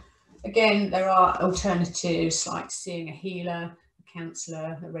 Again, there are alternatives like seeing a healer, a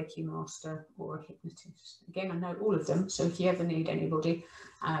counsellor, a Reiki master, or a hypnotist. Again, I know all of them, so if you ever need anybody,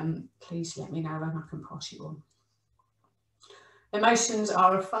 please let me know and I can pass you on. Emotions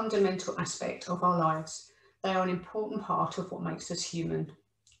are a fundamental aspect of our lives. They are an important part of what makes us human.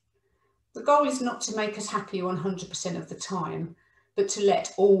 The goal is not to make us happy 100% of the time, but to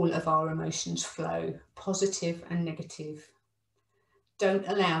let all of our emotions flow, positive and negative. Don't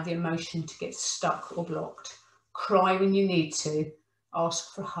allow the emotion to get stuck or blocked. Cry when you need to,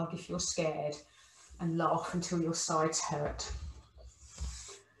 ask for a hug if you're scared, and laugh until your sides hurt.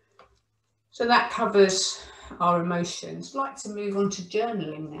 So that covers our emotions. I'd like to move on to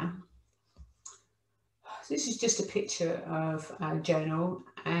journaling now. This is just a picture of a journal,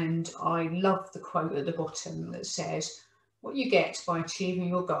 and I love the quote at the bottom that says, "What you get by achieving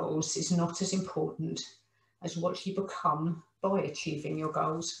your goals is not as important as what you become by achieving your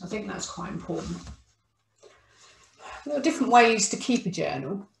goals." I think that's quite important. There are different ways to keep a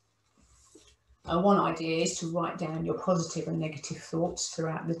journal. One idea is to write down your positive and negative thoughts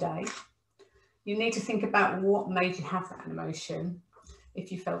throughout the day. You need to think about what made you have that emotion.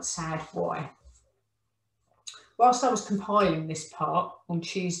 If you felt sad, why? Whilst I was compiling this part on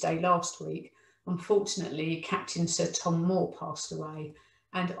Tuesday last week, unfortunately, Captain Sir Tom Moore passed away,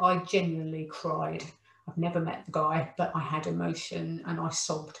 and I genuinely cried. I've never met the guy, but I had emotion and I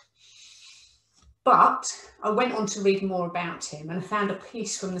sobbed. But I went on to read more about him, and I found a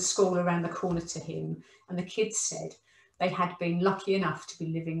piece from the school around the corner to him, and the kids said they had been lucky enough to be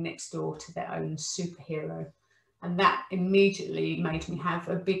living next door to their own superhero. And that immediately made me have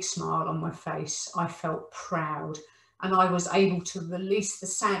a big smile on my face. I felt proud, and I was able to release the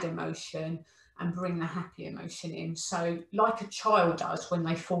sad emotion and bring the happy emotion in. So like a child does when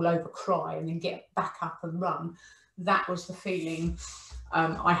they fall over, cry, and then get back up and run, that was the feeling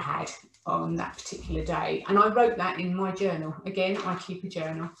I had on that particular day. And I wrote that in my journal. Again, I keep a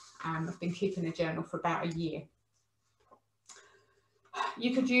journal. I've been keeping a journal for about a year.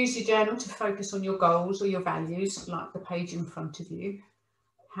 You could use your journal to focus on your goals or your values, like the page in front of you.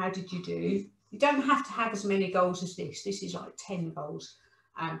 How did you do? You don't have to have as many goals as this. This is like 10 goals,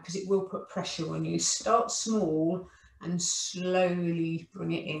 because it will put pressure on you. Start small and slowly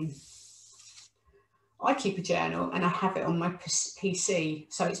bring it in. I keep a journal and I have it on my PC,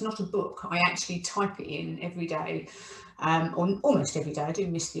 so it's not a book. I actually type it in every day, or almost every day. I do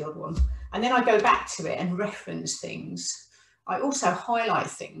miss the odd one. And then I go back to it and reference things. I also highlight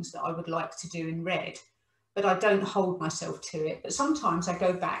things that I would like to do in red, but I don't hold myself to it. But sometimes I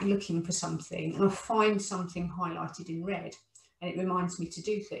go back looking for something and I find something highlighted in red, and it reminds me to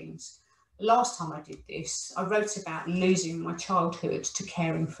do things. The last time I did this, I wrote about losing my childhood to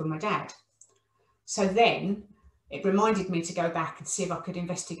caring for my dad. So then it reminded me to go back and see if I could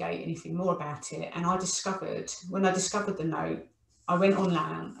investigate anything more about it. And when I discovered the note, I went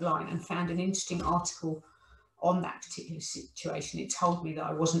online and found an interesting article on that particular situation. It told me that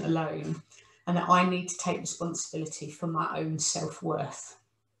I wasn't alone and that I need to take responsibility for my own self-worth.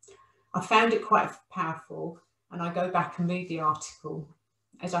 I found it quite powerful, and I go back and read the article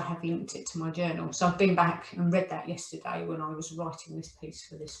as I have linked it to my journal. So I've been back and read that yesterday when I was writing this piece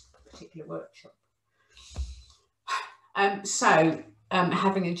for this particular workshop.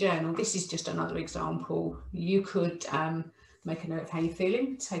 Having a journal, this is just another example. You could make a note of how you're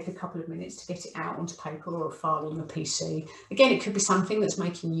feeling, take a couple of minutes to get it out onto paper or a file on your PC. Again, it could be something that's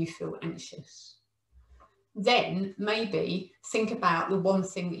making you feel anxious. Then maybe think about the one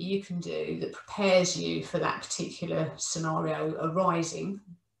thing that you can do that prepares you for that particular scenario arising.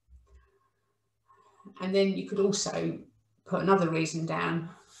 And then you could also put another reason down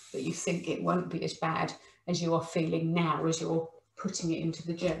that you think it won't be as bad as you are feeling now as you're putting it into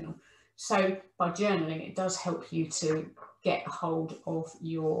the journal. So by journaling, it does help you to get hold of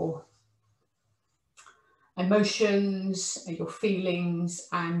your emotions, your feelings.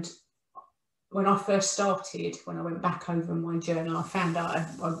 And when I first started, when I went back over my journal, I found out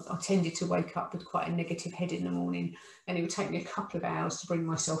I tended to wake up with quite a negative head in the morning, and it would take me a couple of hours to bring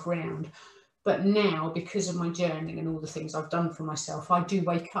myself round. But now, because of my journaling and all the things I've done for myself, I do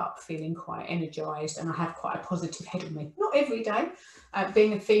wake up feeling quite energised, and I have quite a positive head on me. Not every day.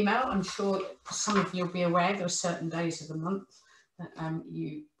 Being a female, I'm sure some of you will be aware there are certain days of the month that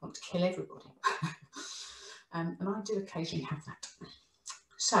you want to kill everybody. And I do occasionally have that.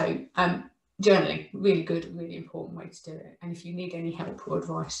 So journaling, really good, really important way to do it. And if you need any help or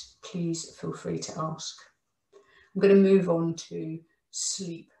advice, please feel free to ask. I'm going to move on to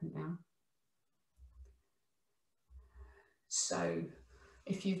sleep now. So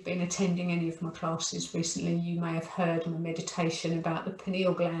if you've been attending any of my classes recently, you may have heard my meditation about the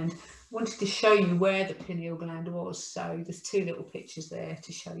pineal gland. I wanted to show you where the pineal gland was. So there's two little pictures there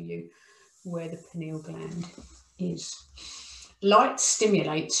to show you where the pineal gland is. Light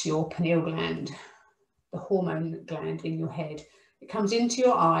stimulates your pineal gland, the hormone gland in your head. It comes into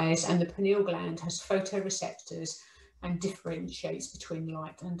your eyes, and the pineal gland has photoreceptors and differentiates between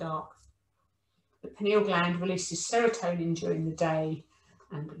light and dark. The pineal gland releases serotonin during the day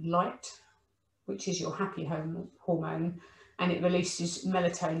and light, which is your happy hormone, and it releases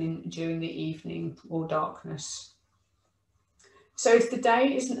melatonin during the evening or darkness. So if the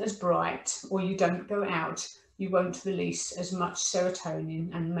day isn't as bright or you don't go out, you won't release as much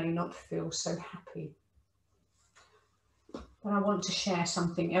serotonin and may not feel so happy. But I want to share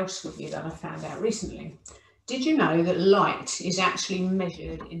something else with you that I found out recently. Did you know that light is actually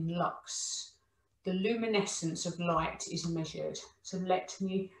measured in lux? The luminescence of light is measured. So let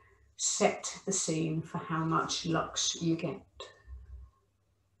me set the scene for how much lux you get.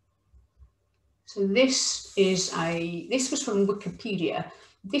 So this was from Wikipedia.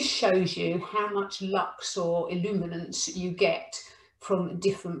 This shows you how much lux or illuminance you get from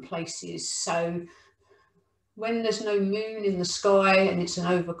different places. So when there's no moon in the sky and it's an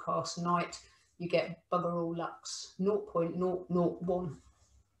overcast night, you get bugger all lux, 0.001.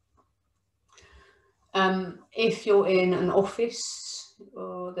 If you're in an office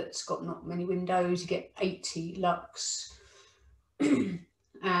that's got not many windows, you get 80 lux.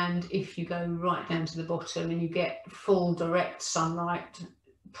 And if you go right down to the bottom and you get full direct sunlight,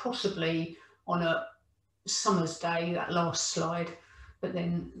 possibly on a summer's day, that last slide, but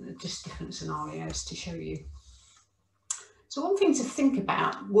then just different scenarios to show you. So one thing to think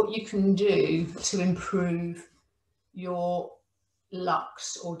about, what you can do to improve your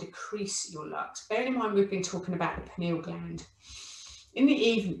lux or decrease your lux. Bearing in mind we've been talking about the pineal gland. In the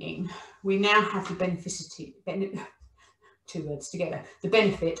evening, we now have the the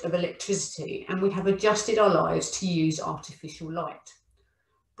benefit of electricity, and we have adjusted our lives to use artificial light.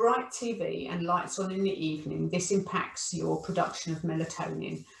 Bright TV and lights on in the evening, this impacts your production of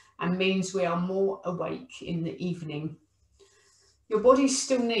melatonin and means we are more awake in the evening. Your body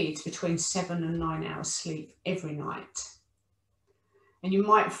still needs between 7 and 9 hours sleep every night. And you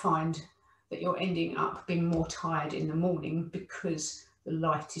might find that you're ending up being more tired in the morning because the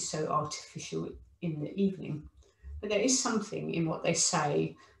light is so artificial in the evening. But there is something in what they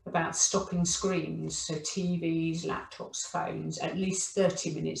say about stopping screens, so TVs, laptops, phones, at least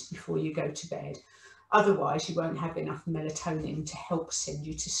 30 minutes before you go to bed. Otherwise, you won't have enough melatonin to help send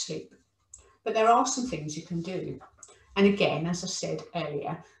you to sleep. But there are some things you can do. And again, as I said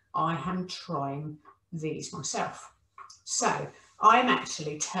earlier, I am trying these myself. So I'm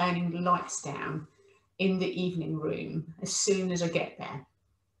actually turning the lights down in the evening room as soon as I get there.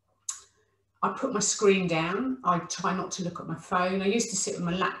 I put my screen down. I try not to look at my phone. I used to sit with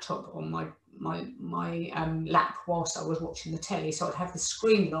my laptop on my lap whilst I was watching the telly. So I'd have the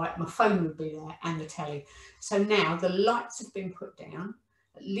screen light, my phone would be there, and the telly. So now the lights have been put down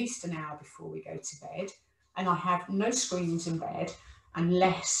at least an hour before we go to bed. And I have no screens in bed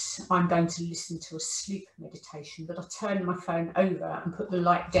unless I'm going to listen to a sleep meditation. But I turn my phone over and put the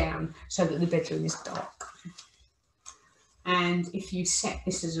light down so that the bedroom is dark. And if you set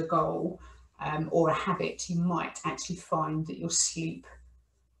this as a goal, or a habit, you might actually find that your sleep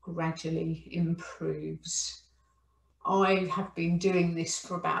gradually improves. I have been doing this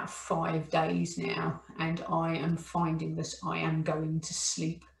for about 5 days now, and I am finding that I am going to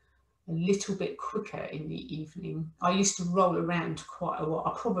sleep a little bit quicker in the evening. I used to roll around quite a lot.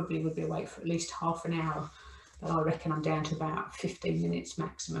 I probably would be awake for at least half an hour, but I reckon I'm down to about 15 minutes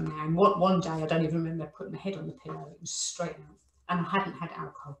maximum now. And one day, I don't even remember putting my head on the pillow. It was straight out. And I hadn't had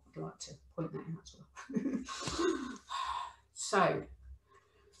alcohol. I'd like to point that out as well. So,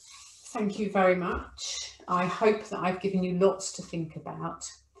 thank you very much. I hope that I've given you lots to think about,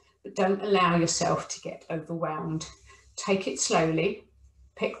 but don't allow yourself to get overwhelmed. Take it slowly,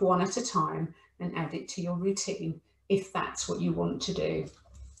 pick one at a time and add it to your routine if that's what you want to do.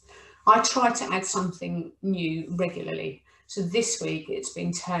 I try to add something new regularly. So this week it's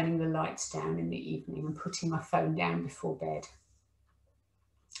been turning the lights down in the evening and putting my phone down before bed.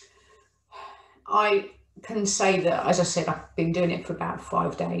 I can say that, as I said, I've been doing it for about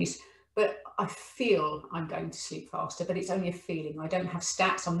 5 days, but I feel I'm going to sleep faster, but it's only a feeling. I don't have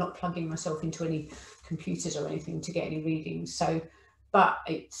stats. I'm not plugging myself into any computers or anything to get any readings. So, but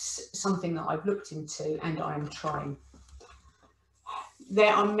it's something that I've looked into and I am trying.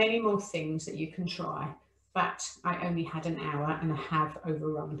 There are many more things that you can try, but I only had an hour and I have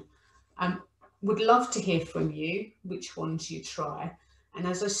overrun. Would love to hear from you which ones you try. And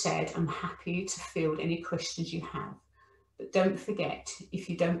as I said, I'm happy to field any questions you have. But don't forget, if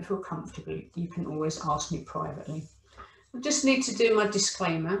you don't feel comfortable, you can always ask me privately. I just need to do my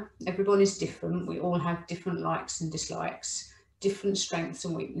disclaimer. Everyone is different. We all have different likes and dislikes, different strengths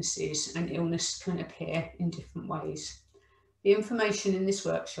and weaknesses, and illness can appear in different ways. The information in this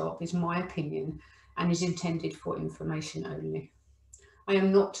workshop is my opinion and is intended for information only. I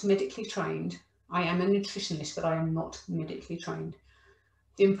am not medically trained. I am a nutritionist, but I am not medically trained.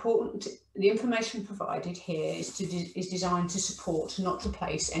 The information provided here is designed to support, not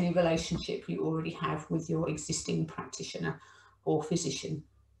replace, any relationship you already have with your existing practitioner or physician.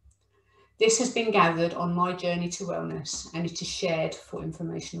 This has been gathered on my journey to wellness and it is shared for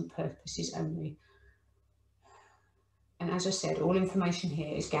informational purposes only. And as I said, all information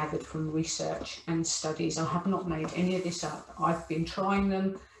here is gathered from research and studies. I have not made any of this up. I've been trying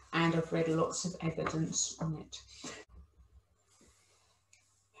them and I've read lots of evidence on it.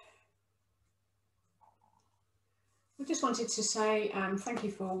 I just wanted to say thank you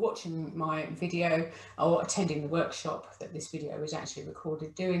for watching my video or attending the workshop that this video was actually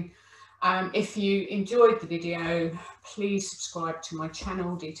recorded doing. If you enjoyed the video, please subscribe to my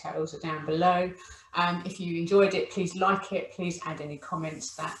channel. Details are down below. If you enjoyed it, please like it. Please add any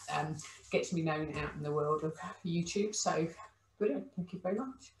comments. That gets me known out in the world of YouTube. So brilliant. Thank you very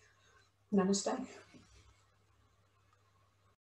much. Namaste.